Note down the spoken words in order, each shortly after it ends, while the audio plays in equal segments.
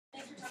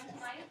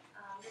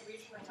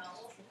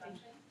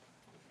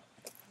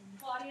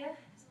Claudia.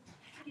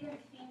 Academic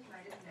theme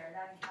tonight, isn't there?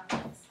 That and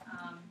Catholics.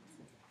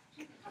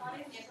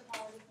 Claudia is an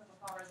anthropologist from the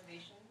McCall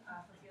Reservation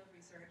for field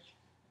research.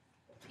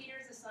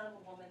 Peter is the son of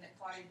a woman that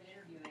Claudia's been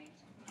interviewing,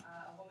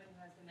 a woman who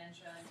has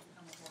dementia and has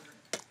become a hoarder.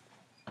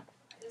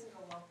 It doesn't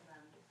go well for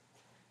them.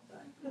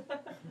 But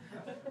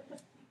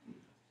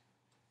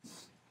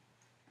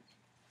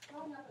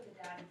growing up with a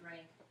dad who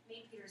drank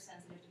made Peter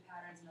sensitive to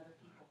patterns in other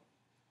people,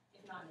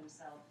 if not in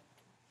himself.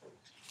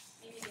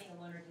 Maybe being a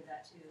loner did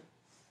that too.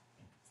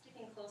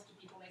 Sticking close to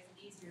people makes it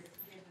easier to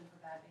forgive them for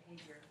bad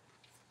behavior.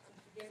 And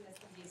forgiveness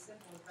can be as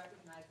simple as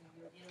recognizing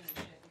you were dealing with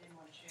shit you didn't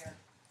want to share.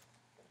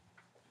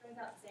 Turns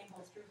out the same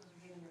holds true for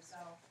forgiving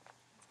yourself.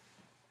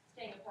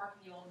 Staying apart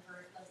from the old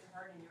hurt lets it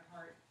harden in your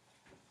heart.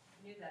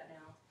 You knew that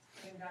now.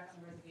 Going back on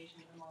the reservation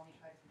with them all he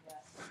tried to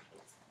forget.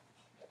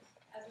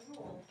 As a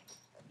rule,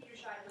 Peter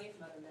shied away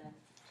from other men.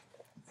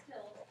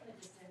 Still, in a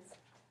distance,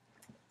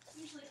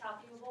 usually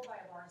calculable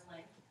by a bar's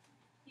length,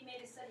 he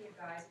made a study of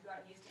guys who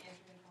got used to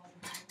answering calls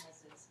and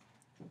impulses,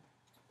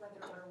 whether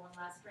to order one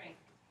last drink,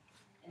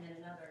 and then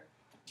another,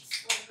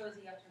 or to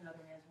cozy up to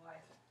another man's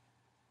wife.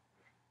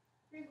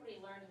 Here's what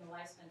he learned in the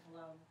life spent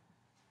alone.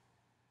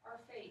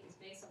 Our fate is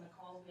based on the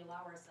calls we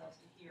allow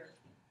ourselves to hear,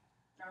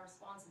 and our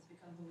responses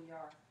become who we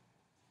are.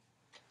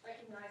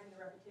 Recognizing the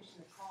repetition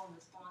of call and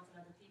response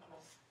in other people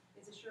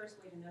is the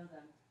surest way to know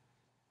them.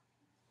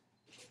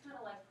 It's kind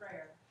of like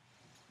prayer,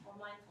 or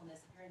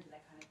mindfulness if you're into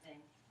that kind of thing.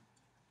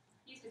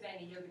 He used to bang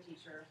a yoga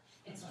teacher,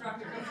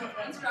 instructor,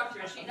 that's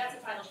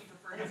a title she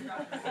preferred,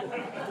 instructor.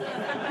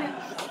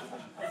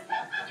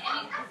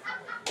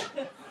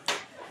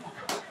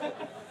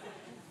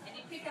 And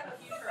he picked up a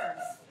few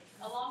terms,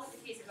 along with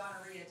the case of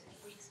gonorrhea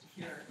took weeks to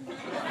cure. That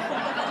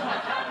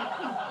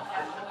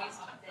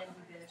moist,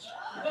 bendy bitch.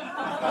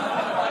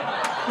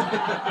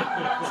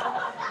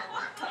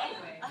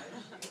 Anyway,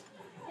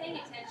 paying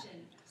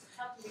attention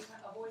helped him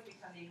avoid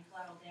becoming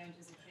collateral damage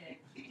as a kid,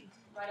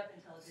 right up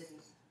until it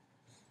didn't.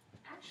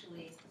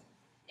 Actually,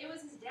 it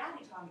was his dad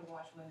who taught him to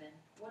watch women.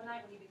 One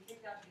night when he'd been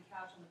kicked out to the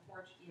couch on the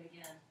porch yet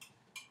again.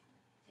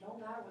 It don't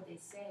matter what they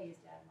say, his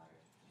dad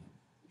muttered.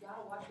 You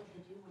gotta watch what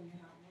they do when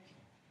you're not looking.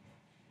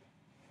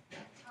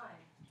 At the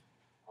time,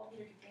 all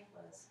Peter could think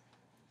was,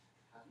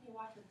 how can you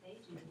watch what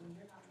they do when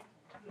you're not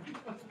looking?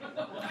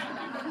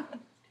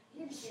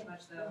 He didn't say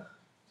much though.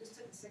 Just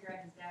took the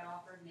cigarette his dad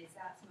offered and they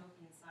sat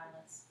smoking in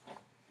silence.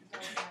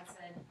 Until his dad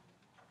said,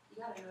 you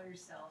gotta know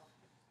yourself,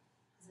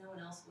 because no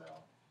one else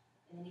will.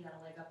 And then he got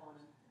a leg up on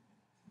him.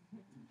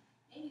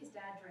 Maybe his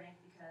dad drank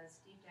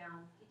because, deep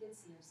down, he did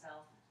see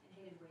himself and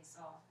hated what he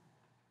saw.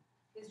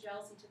 His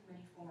jealousy took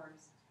many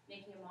forms,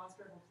 making a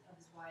monster of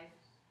his wife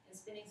and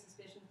spinning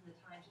suspicion from the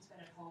time she spent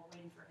at home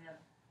waiting for him.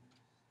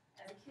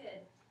 As a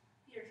kid,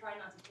 Peter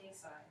tried not to take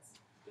sides,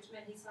 which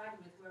meant he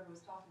sided with whoever was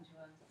talking to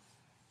him,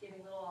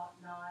 giving little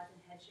nods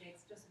and head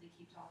shakes just so they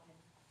keep talking.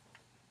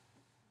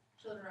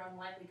 Children are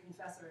unlikely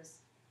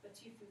confessors, but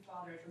too few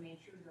fathers remain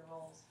true to their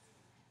roles.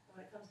 And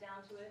when it comes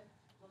down to it,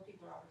 most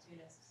people are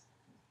opportunists.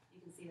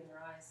 You can see it in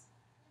their eyes.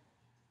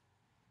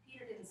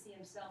 Peter didn't see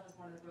himself as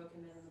one of the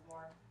broken men in the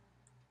bar.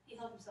 He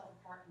held himself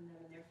apart from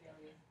them and their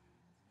failure.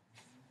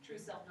 True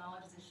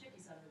self-knowledge is a shifty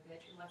son of a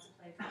bitch who likes to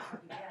play good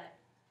hard to get,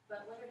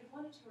 but whether he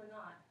wanted to or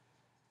not,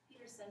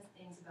 Peter sensed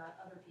things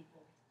about other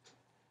people.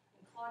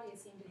 And Claudia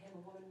seemed to him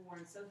a woman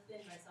worn so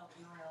thin by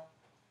self-denial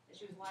that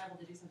she was liable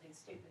to do something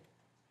stupid.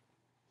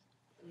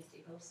 At least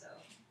he hoped so.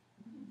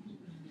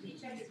 He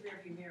checked his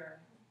rearview mirror.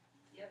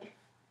 Yep,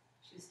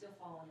 she was still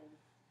following him.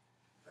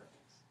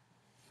 Perfect.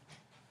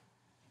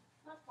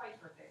 Not quite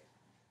perfect.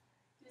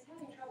 He was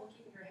having trouble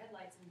keeping her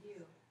headlights in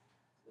view.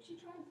 Was she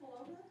trying to pull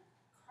over?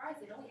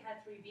 Christ, they'd only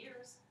had 3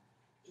 beers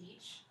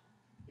each.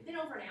 It'd been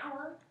over an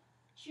hour.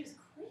 She was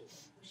creeping.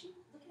 Was she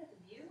looking at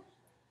the view?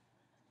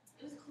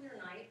 It was a clear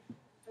night,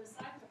 but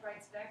aside from the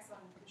bright specks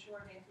on the shore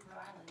of Vancouver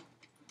Island,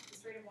 the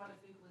Strait of Juan de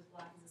Fuca was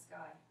black as the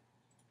sky.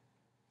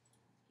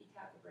 He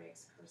tapped the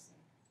brakes, cursing.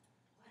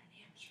 What an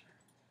amateur.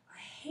 I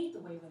hate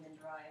the way women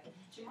drive.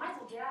 She might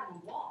as well get out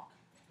and walk.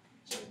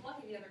 She was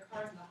lucky the other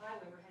cars on the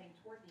highway were heading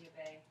toward Neah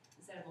Bay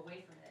instead of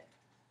away from it.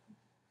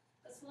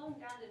 But slowing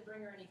down didn't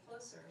bring her any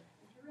closer,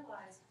 and he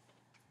realized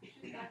she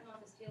was backing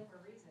off his tail for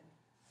a reason.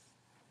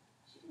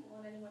 She didn't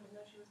want anyone to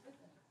know she was with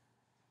him.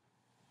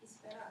 He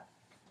sped up.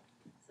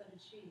 So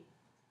did she.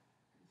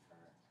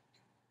 Confirmed.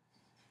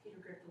 Peter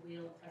gripped the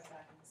wheel and pressed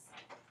back in the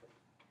seat.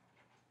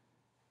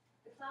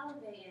 The Clallam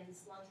Bay Inn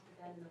slumps at the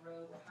bend in the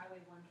road where Highway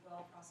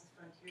 112 crosses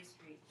Frontier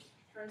Street,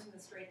 turns from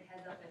the straight and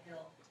heads up a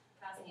hill,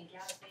 passing a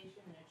gas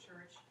station and a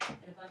church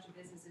and a bunch of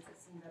businesses that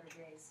seen better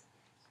days.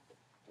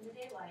 In the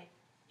daylight,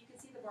 you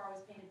could see the bar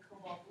was painted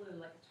cobalt blue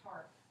like a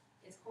tarp,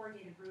 its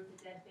corrugated roof a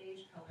dead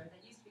beige color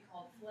that used to be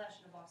called flesh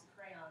in a box of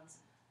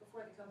crayons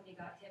before the company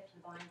got hip to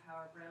the buying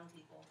power of brown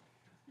people.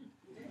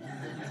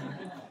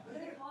 What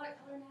do they call it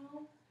color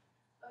now?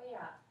 Oh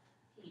yeah,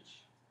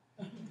 peach.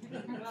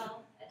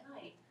 Well, at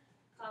night,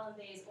 Clallam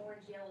Bay's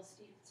orange-yellow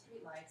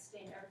streetlights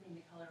stained everything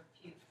the color of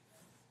puke.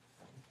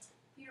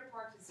 Peter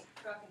parked his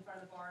truck in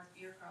front of the bar's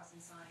beer crossing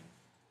sign.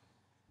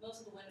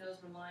 Most of the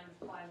windows were lined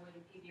with plywood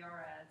and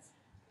PBR ads.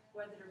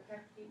 Whether to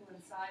protect people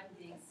inside from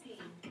being seen,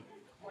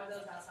 or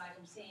those outside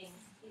from seeing,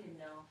 he didn't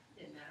know.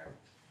 Didn't matter.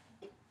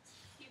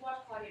 He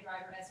watched Claudia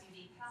drive her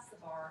SUV past the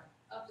bar,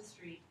 up the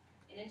street,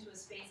 and into a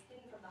space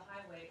hidden from the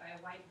highway by a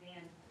white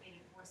van with a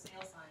faded for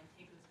sale sign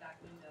taped to his back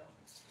window.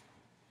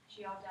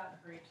 She hopped out and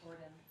hurried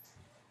toward him.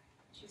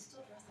 She was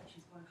still dressed like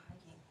she was going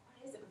hiking.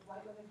 What is it with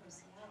white women from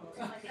Seattle?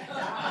 It's like they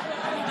died.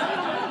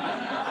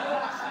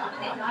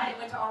 When they died,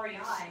 it went to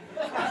REI.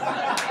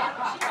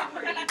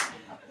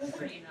 She was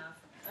pretty enough.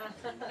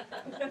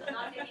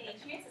 Not taking any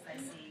chances, I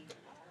see.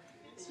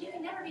 You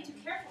can never be too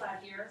careful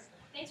out here.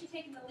 Thanks for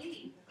taking the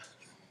lead.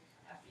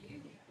 After you.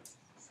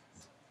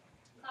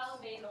 Column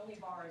Bay's only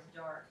bar is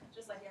dark,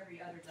 just like every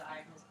other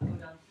dive in this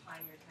podunk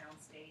Pioneer Town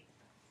state.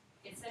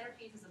 Its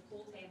centerpiece is a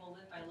pool table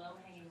lit by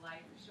low-hanging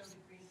light that shows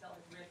the green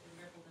velvet ripped and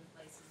rippled in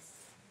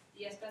places.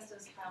 The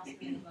asbestos tile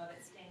screen above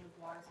it, stained with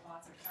water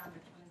spots, are found in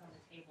twins on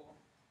the table.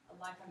 A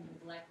lifetime of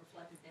neglect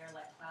reflected there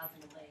like clouds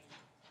in a lake.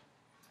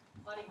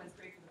 Claudia went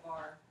straight for the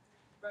bar,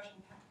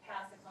 brushing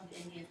past the clump of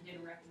Indians he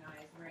didn't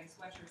recognize, wearing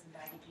sweatshirts and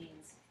baggy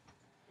jeans.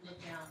 He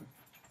looked down.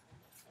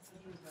 That's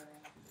what he was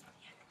wearing.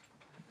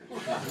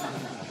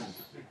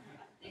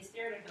 They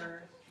stared at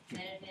her,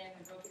 then at him,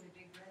 and broke into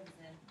big grins,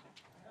 and,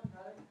 "Well,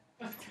 brother."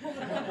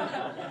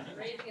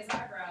 Raising his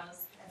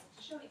eyebrows, as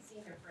to show he'd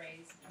seen their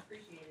praise and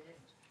appreciated it,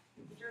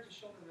 he jerked his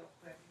shoulder real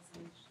quick and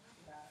said, "Shut up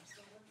about it, I'm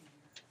still working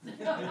here."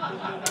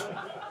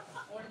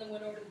 One of them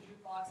went over to the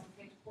jukebox and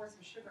poured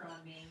some sugar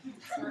on me,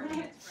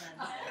 smirking at his friends.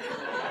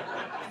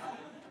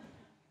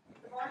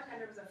 The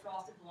bartender was a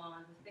frosted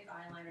blonde with thick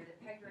eyeliner that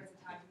pegged her as a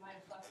type who might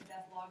have fucked the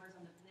best loggers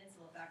on the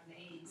peninsula back in the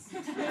 80s.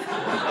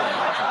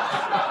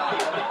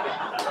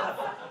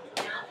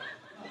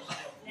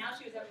 Now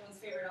she was everyone's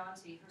favorite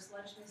auntie. Her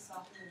slugishness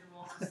softened the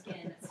rolls of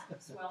skin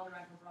that swelled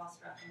around her bra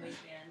strap and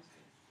waistband.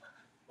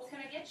 "What can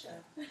I get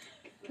you?"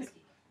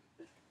 "Whiskey."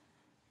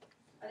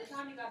 By the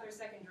time we got their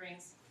second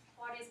drinks,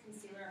 Claudia's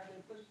concealer had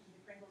been pushed into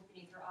the crinkles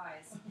beneath her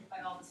eyes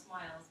by all the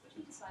smiles, which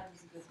he decided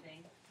was a good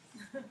thing.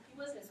 He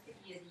wasn't as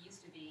picky as he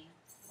used to be,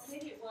 or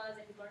maybe it was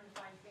that he'd learned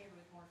to find favor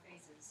with more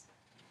faces.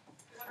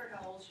 He wondered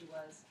how old she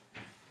was.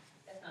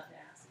 That's not to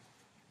ask.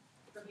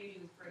 Her beauty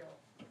was brittle.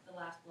 The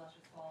last blush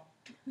would fall.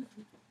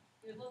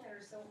 He would look at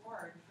her so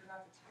hard he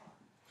forgot to talk.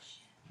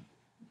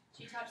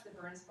 She touched the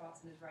burn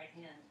spots in his right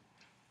hand.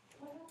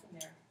 What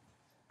happened there?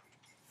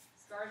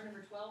 "Scars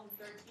number 12 and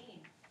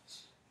 13.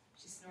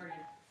 She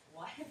snorted.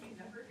 "Why have you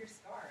numbered your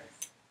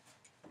scars?"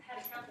 "I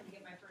had to count them to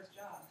get my first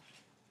job."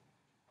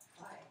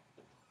 "Why?"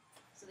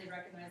 "So they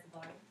recognize the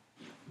body."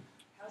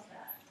 "How's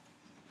that?"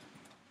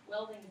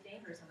 "Welding is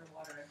dangerous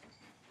underwater."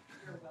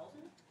 "You're a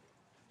welder?"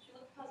 She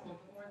looked puzzled,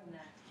 but more than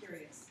that,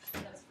 curious.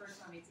 That was the first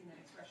time he'd seen that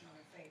expression on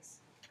her face.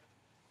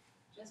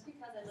 "Just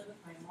because I live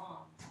with my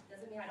mom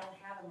doesn't mean I don't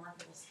have a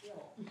marketable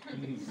skill."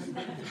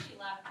 She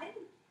laughed.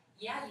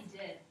 "Yeah, you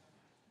did.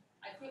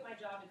 I quit my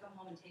job to come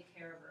home and take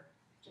care of her,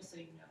 just so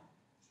you know."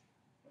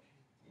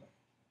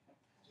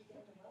 "How'd you get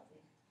into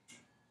welding?"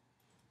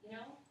 "You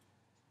know,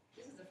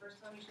 this is the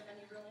first time you showed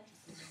any real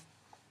interest in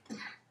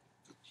me."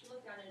 She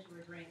looked down into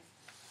her drink.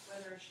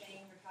 Whether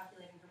ashamed or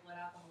calculating her blood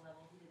alcohol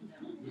level, he didn't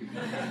know.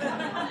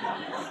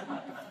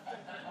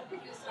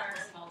 He was tired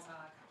of small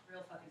talk,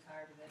 real fucking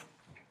tired of it.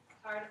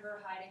 Tired of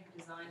her hiding her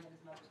designs in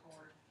his mother's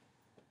hoard.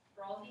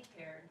 For all he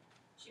cared,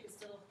 she could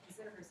still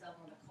consider herself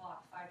on the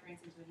clock 5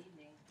 drinks into an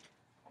evening.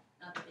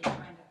 Not that they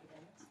timed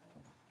academics, though.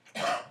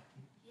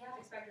 He half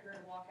expected her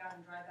to walk out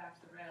and drive back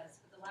to the res,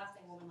 but the last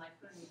thing a woman like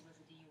her needed was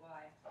a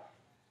DUI.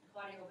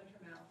 Claudia opened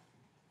her mouth,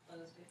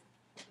 closed it,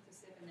 took a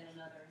sip and then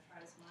another, and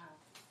tried to smile.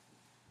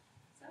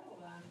 "So,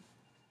 how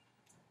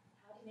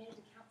do you manage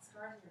to count the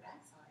scars on your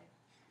backside?"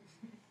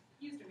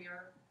 "Used a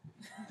mirror."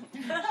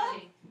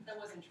 Actually, that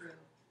wasn't true.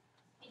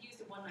 He'd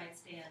used a one-night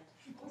stand.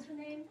 What was her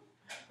name?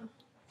 I'd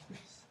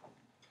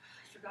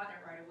forgotten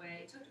it right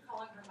away. It took to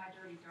calling her my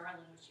dirty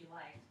darling, which she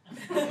liked.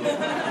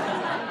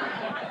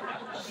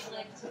 She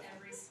licked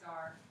every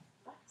scar,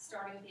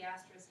 starting with the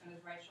asterisk on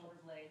his right shoulder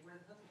blade, where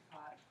the hook had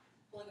caught,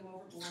 pulling him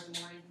overboard the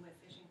morning he went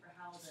fishing for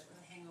halibut with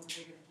a hangover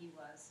bigger than he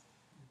was.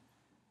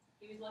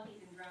 He was lucky he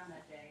didn't drown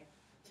that day,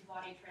 his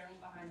body trailing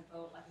behind the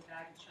boat like a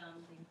bag of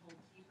chum, being pulled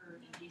deeper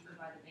and deeper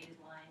by the baited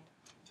line,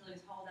 until he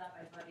was hauled out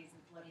by buddies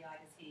as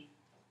bloody-eyed as he.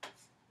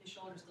 His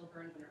shoulder still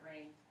burned when it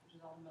rained, which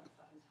was all the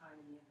motherfucking time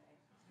in the FA.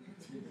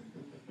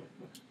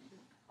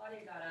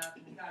 Claudia got up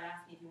and got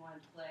asking if he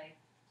wanted to play,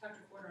 tucked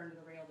her quarter under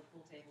the rail of the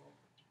pool table.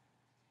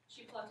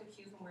 She plucked a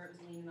cue from where it was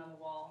leaning on the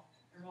wall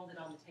and rolled it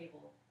on the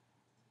table.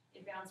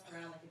 It bounced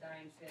around like a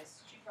dying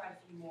fist. She tried a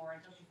few more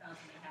until she found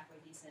something halfway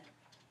decent.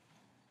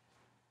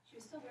 She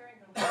was still wearing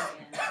her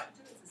ring again.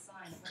 She took it as a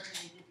sign that whatever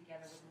they did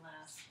together wouldn't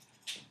last.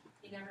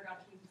 He never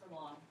got to keep them for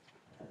long,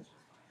 but that was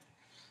just fine.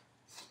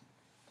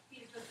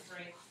 Peter took the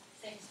break,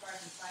 sank his scarf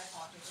in his side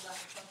pocket, and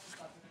left a cluster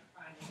bucket with her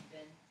crying in the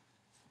bin.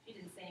 She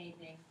didn't say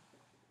anything,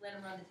 let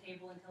him run the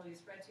table until he was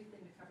spread too thin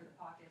to cover the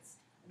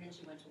pockets, and then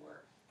she went to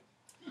work.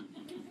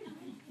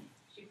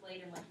 She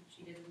played him like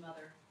she did his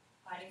mother,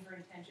 hiding her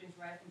intentions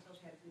right up until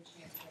she had a good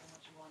chance of getting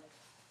what she wanted.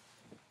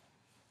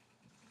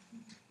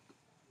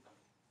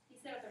 He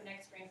set up their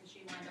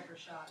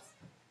shots.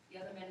 The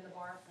other men in the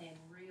bar paying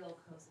real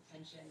close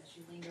attention as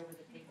she leaned over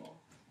the table,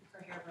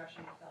 her hair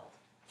brushing the felt.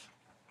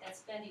 That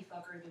spendy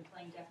fucker who'd been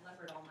playing Def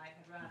Leppard all night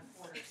had run out of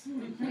quarters.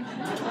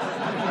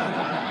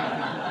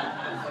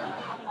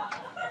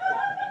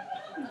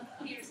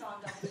 Peter saw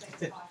him double check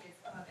his pockets,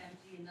 come up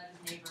empty, and nudge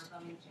his neighbor,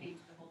 bumming change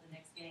to hold the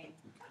next game.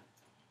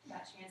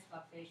 That chance,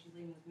 fuckface, she's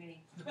leaving with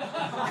me.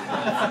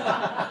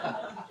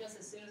 Just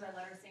as soon as I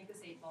let her sink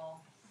this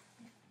 8-ball,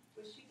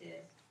 which she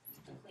did,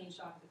 a clean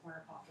shot at the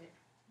corner pocket.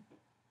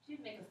 She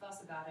didn't make a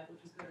fuss about it,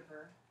 which was good of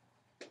her.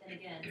 Then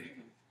again,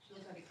 she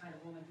looked like a kind of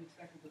woman who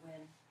expected to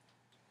win.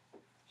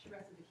 She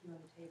rested the cue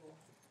on the table.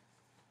 It's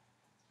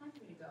time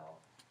for me to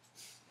go.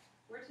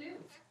 Where to?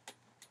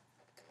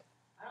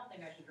 I don't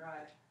think I should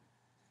drive.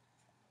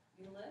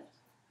 You a lift?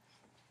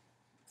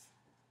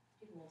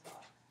 People will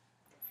talk.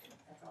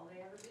 That's all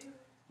they ever do.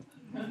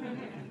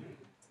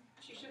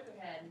 She shook her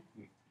head,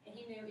 and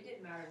he knew it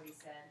didn't matter what he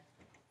said.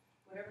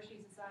 Whatever she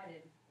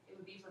decided, it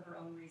would be for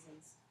her own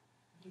reasons.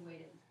 He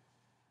waited.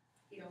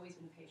 He'd always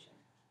been patient,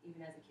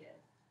 even as a kid.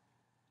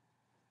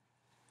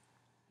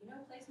 You know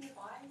a place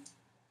nearby?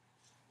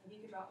 Maybe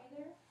you could drop me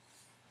there?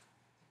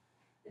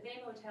 The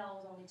Bay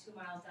Motel was only 2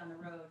 miles down the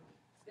road,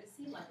 but it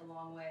seemed like a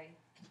long way.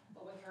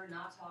 But with her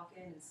not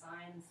talking and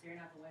sighing and staring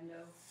out the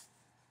window,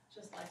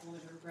 just like a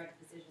woman to regret a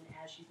decision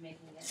as she's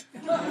making it. She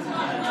made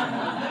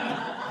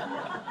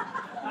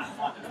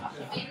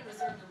her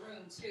reserve the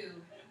room,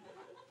 too,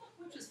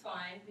 which was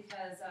fine,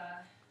 because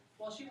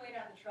while she waited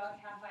out the truck,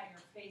 half hiding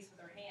her face with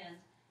her hand,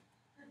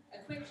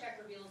 a quick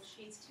check revealed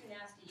sheets too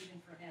nasty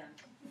even for him.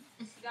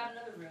 He got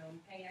another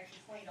room, paying an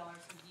extra $20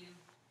 for the view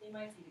they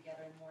might see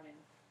together in the morning,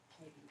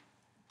 maybe.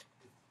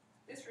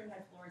 This room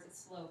had floors that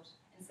sloped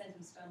and sent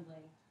him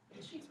stumbling, but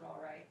the sheets were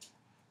all right.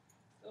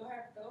 The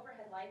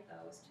overhead light,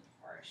 though, was too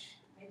harsh.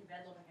 It made the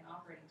bed look like an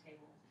operating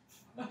table.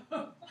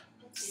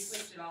 He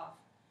switched it off,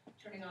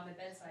 turning on the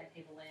bedside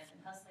table lamp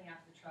and hustling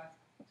after the truck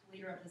to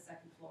lead her up to the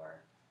second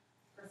floor,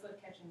 her foot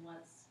catching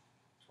once,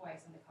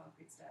 twice on the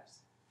concrete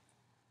steps.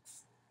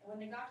 And when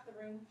they got to the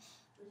room,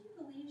 would you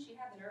believe she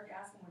had the nerve to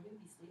ask him where he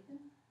would be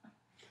sleeping?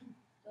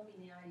 Don't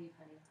be naive,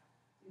 honey.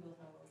 We both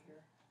know we're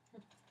here.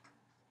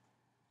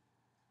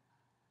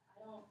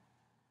 I don't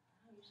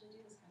usually do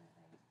this kind of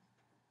thing.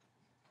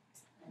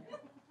 I know.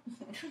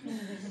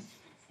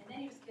 And then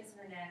he was kissing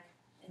her neck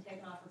and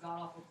taking off her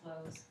god-awful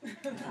clothes.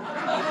 Tossing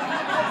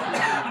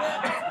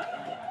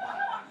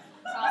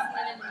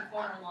them into the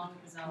corner along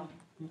with his own.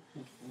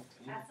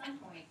 At some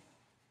point,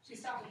 she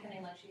stopped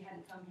pretending like she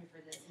hadn't come here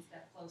for this and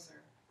stepped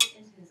closer,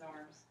 into his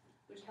arms,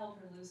 which held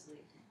her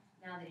loosely,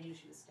 now that he knew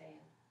she was staying.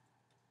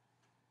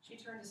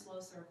 She turned a slow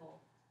circle,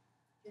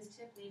 his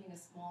tip leaving a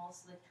small,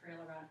 slick trail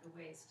around her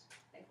waist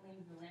that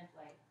gleamed in the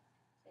lamplight,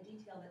 a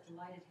detail that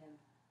delighted him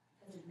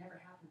because it had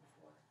never happened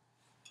before.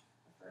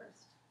 At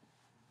first,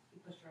 he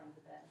pushed her onto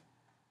the bed.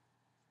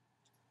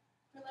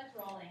 Her legs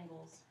were all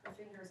angles, her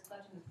fingers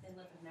clutching the thin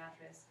lip of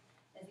mattress,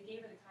 as he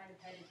gave her the kind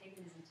of head it had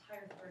taken his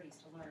entire 30s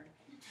to learn.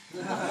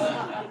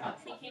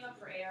 He came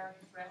up for air,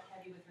 his breath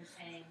heavy with her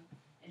tang,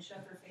 and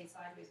shoved her face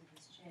sideways with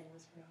his chin,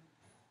 whispering, "It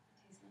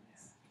tastes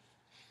nice."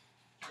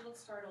 She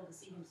looked startled to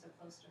see him so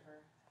close to her.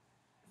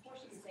 Before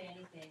she could say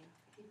anything,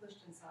 he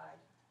pushed inside,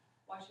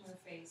 watching her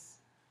face,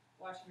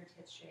 watching her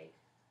tits shake,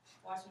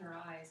 watching her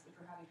eyes, which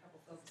were having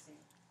trouble focusing.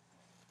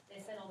 They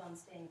settled on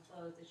staying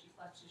closed as she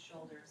clutched his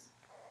shoulders,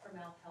 her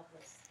mouth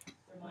helpless,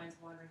 their minds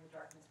wandering in the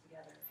darkness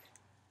together.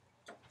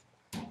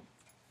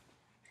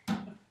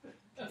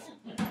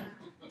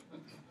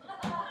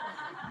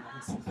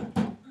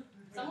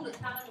 Someone was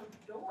pounding on the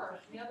door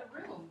from the other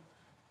room.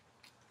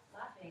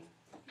 Laughing,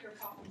 Peter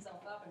popped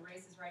himself up and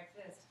raised his right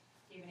fist,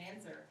 gave an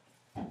answer.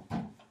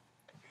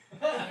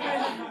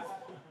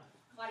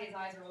 Claudia's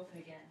eyes are open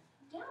again.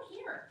 Down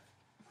here.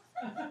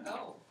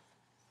 Oh,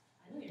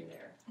 I knew you were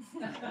there.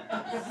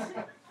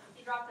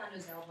 He dropped down to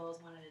his elbows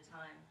one at a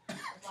time, the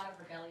flat of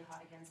her belly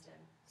hot against him.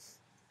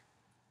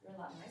 You're a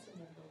lot nicer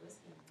than the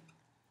whiskey in me.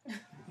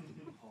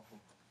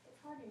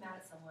 It's hard to be mad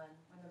at someone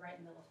when they're right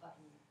in the middle of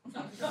fucking you.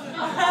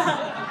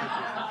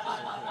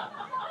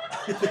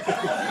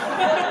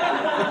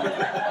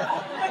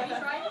 Have you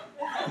tried it?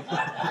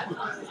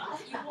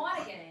 You want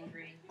to get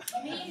angry. You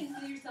may even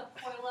feel yourself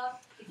coil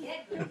up to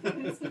get good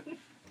things.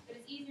 But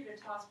it's easier to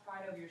toss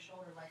pride over your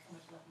shoulder like so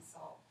much lucky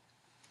salt.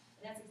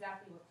 And that's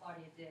exactly what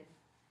Claudia did.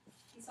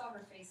 He saw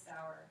her face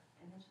sour,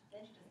 and then she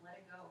just let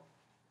it go,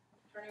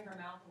 turning her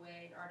mouth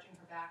away and arching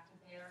her back to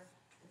bare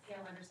the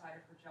pale underside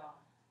of her jaw.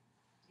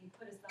 He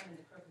put his thumb in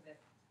the crook of it,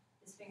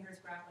 his fingers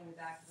grappling the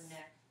back of her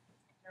neck,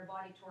 and her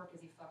body torqued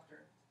as he fucked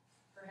her,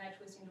 her head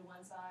twisting to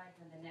one side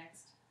and the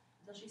next,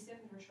 until she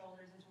stiffened her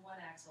shoulders into one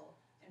axle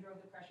and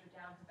drove the pressure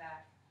down her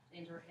back and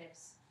into her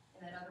hips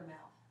and that other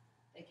mouth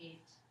that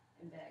gaped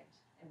and begged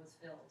and was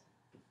filled.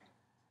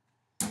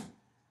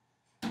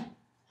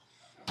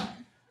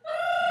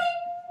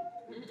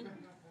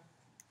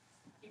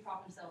 He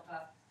propped himself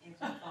up into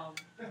the phone.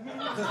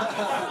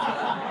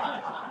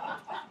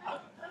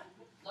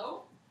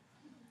 Hello?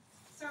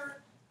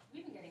 Sir,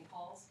 we've been getting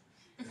calls.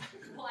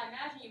 Well, I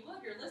imagine you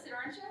would. You're listed,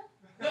 aren't you?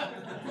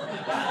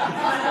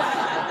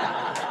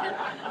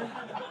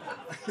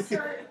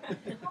 Sir,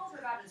 calls are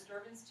about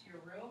disturbance to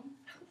your room.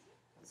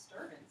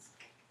 Disturbance?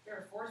 There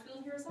a force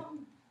field here or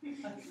something?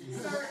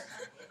 Sir,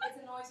 it's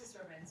a noise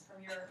disturbance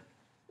from your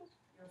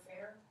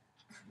affair.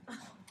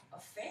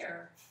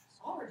 Affair?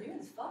 All we're doing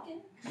is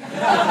fucking.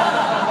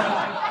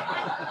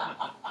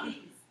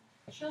 Please,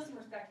 show some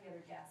respect to the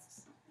other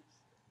guests.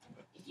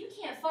 If you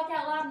can't fuck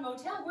out loud in a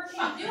motel, where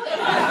can you do it?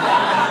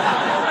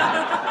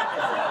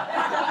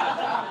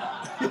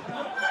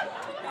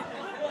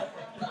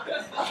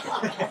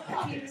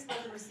 Peter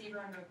slid the receiver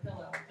under a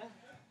pillow,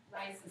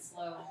 nice and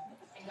slow,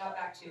 and got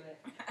back to it.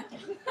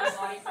 Her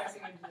body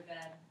pressing into the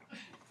bed,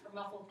 her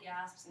muffled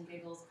gasps and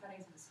giggles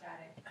cutting through the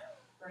static,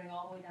 burning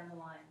all the way down the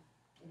line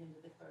and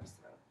into the clerk's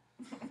throat.